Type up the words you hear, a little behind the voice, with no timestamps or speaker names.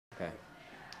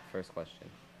first question.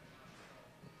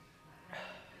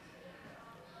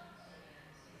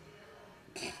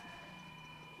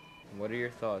 What are your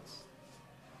thoughts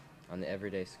on the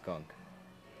everyday skunk?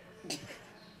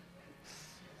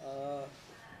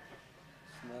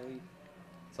 Smelly.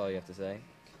 That's all you have to say?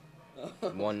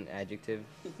 One adjective?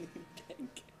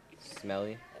 Think.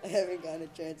 Smelly? I haven't gotten a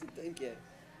chance to think yet.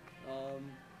 Well,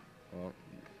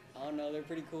 I don't know. They're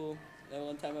pretty cool. That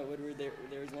one time at Woodward,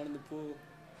 there was one in the pool,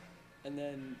 and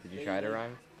then. did you try to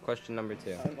rhyme? Question number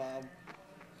 2. Hi, Bob.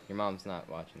 Your mom's not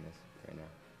watching this right now.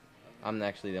 I'm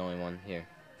actually the only one here.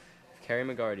 If Carrie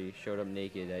McGarty showed up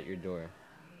naked at your door,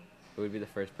 who would be the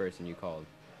first person you called?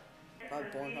 Probably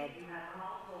Pornhub.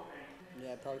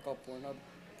 Yeah, I'd probably call Pornhub.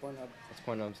 Pornhub. What's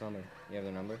Pornhub's number? You have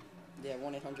their number? Yeah,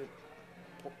 1-800.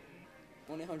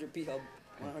 1-800 P-Hub.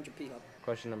 100 P-Hub.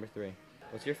 Question number 3.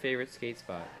 What's your favorite skate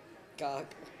spot? Cock.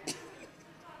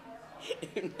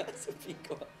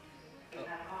 Massapequa.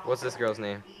 What's this girl's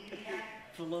name?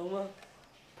 Paloma.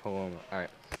 Paloma. Alright.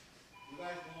 You guys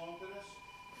belong to this?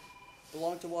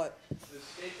 Belong to what? The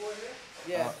skateboard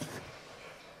here? Yeah.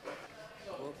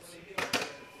 Whoops.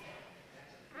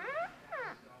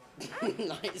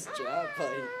 Nice job,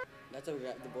 buddy. That's how we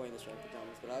got the boy in the striped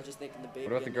pajamas, but I was just thinking the baby.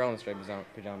 What about the girl in the striped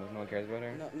pajamas? No one cares about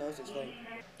her? No such thing.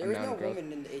 There was I'm no down, girls.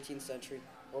 woman in the 18th century,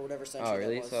 or whatever century Oh, that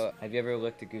really? was. So, have you ever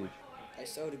licked a gooch? I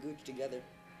sewed a gooch together.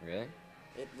 Really?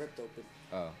 It ripped open.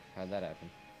 Oh, how'd that happen?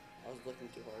 I was looking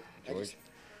too hard. I George? just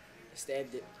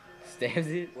stabbed it. Stabbed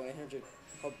it? 1-800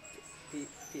 Hub.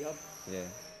 P-Hub. Yeah.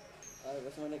 Alright,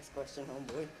 what's my next question,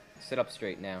 homeboy? Sit up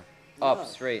straight now. No. Up,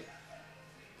 straight.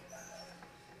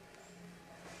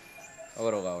 A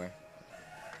little lower.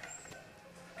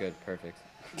 Good, perfect.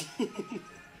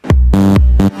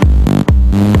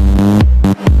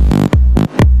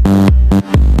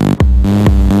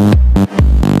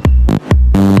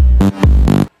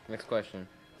 Next question.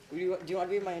 Do you want to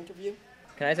be in my interview?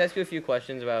 Can I just ask you a few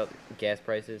questions about gas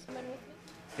prices?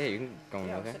 Yeah, you can go on,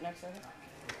 Yeah, I'll okay? sit next to her.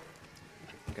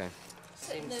 Okay. You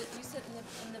sit in the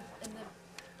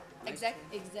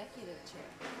executive chair.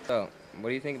 So, what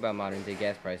do you think about modern day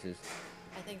gas prices?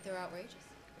 I think they're outrageous.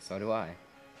 So do I.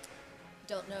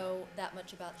 Don't know that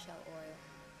much about Shell Oil.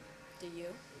 Do you?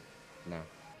 No.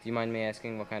 Do you mind me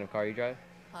asking what kind of car you drive?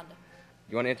 Honda.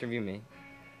 You want to interview me?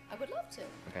 I would love to.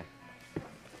 Okay.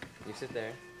 You sit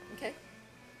there Okay.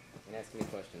 and ask me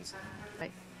questions.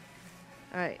 Right.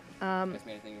 All right. Ask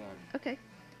me anything you want. Okay.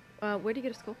 Where do you go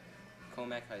to school?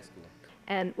 Comac High School.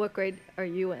 And what grade are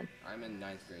you in? I'm in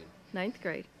 9th grade. 9th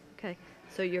grade. Okay.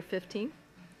 So you're 15?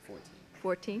 14.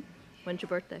 14? When's your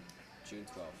birthday? June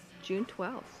 12th. June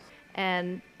 12th.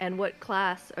 And what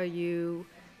class are you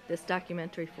this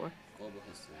documentary for? Global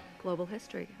history. Global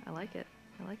history. I like it.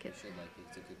 I like You it. should like it.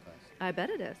 It's a good class. I bet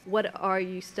it is. What are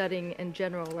you studying in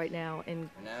general right now in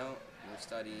Now we're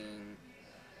studying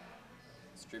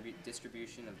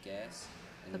distribution of gas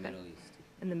in the Okay. Middle East.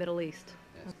 in the Middle East?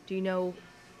 Yes. Do you know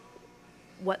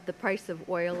what the price of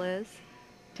oil is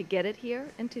to get it here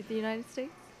into the United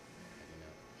States? I don't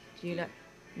know. Do you know?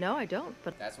 No, I don't.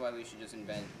 But That's why we should just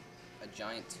invent a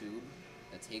giant tube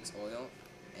that takes oil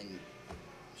and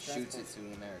shoots it to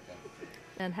America.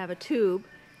 and have a tube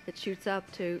that shoots up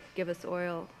to give us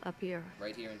oil up here.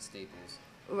 Right here in Staples.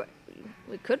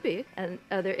 It could be. And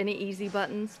are there any easy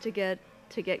buttons to get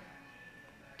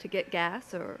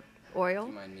gas or Do oil?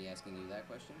 you mind me asking you that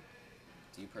question?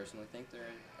 Do you personally think there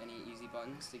are any easy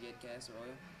buttons to get gas or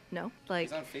oil? No. Like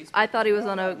He's on Facebook. I thought he was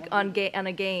on No,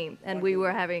 a game, and we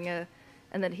were having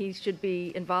and that he should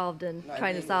be involved in No, I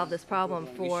trying to think solve it was this problem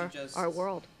equivalent. We for should just our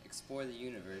world. Explore the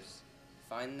universe,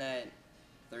 find that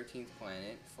 13th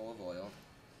planet full of oil,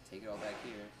 take it all back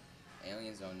here.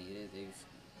 Aliens don't need it. They've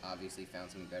obviously found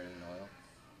something better than oil.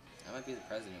 I might be the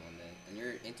president one day, and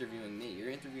you're interviewing me.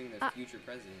 You're interviewing the future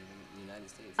president of the United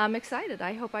States. I'm excited.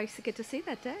 I hope I get to see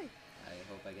that day. I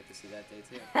hope I get to see that day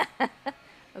too.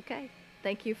 Okay.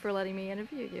 Thank you for letting me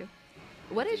interview you.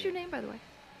 What is your name, by the way?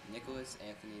 Nicholas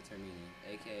Anthony Termini,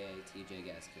 aka TJ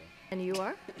Gaskill. And you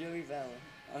are? Joey Fallon.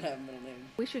 I don't have a middle name.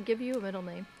 We should give you a middle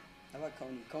name. How about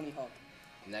Coney? Coney Hawk.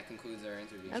 And that concludes our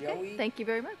interview. Okay. Joey? Thank you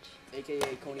very much.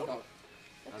 AKA Coney Hawk.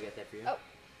 I'll get that for you. Oh,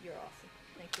 you're awesome.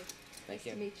 Thank you. Thank Nice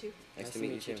you. to meet you. Nice to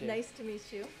meet you too. Nice to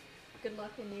meet you. Good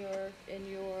luck in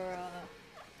your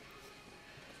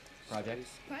Project.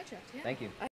 project. Yeah. Thank you.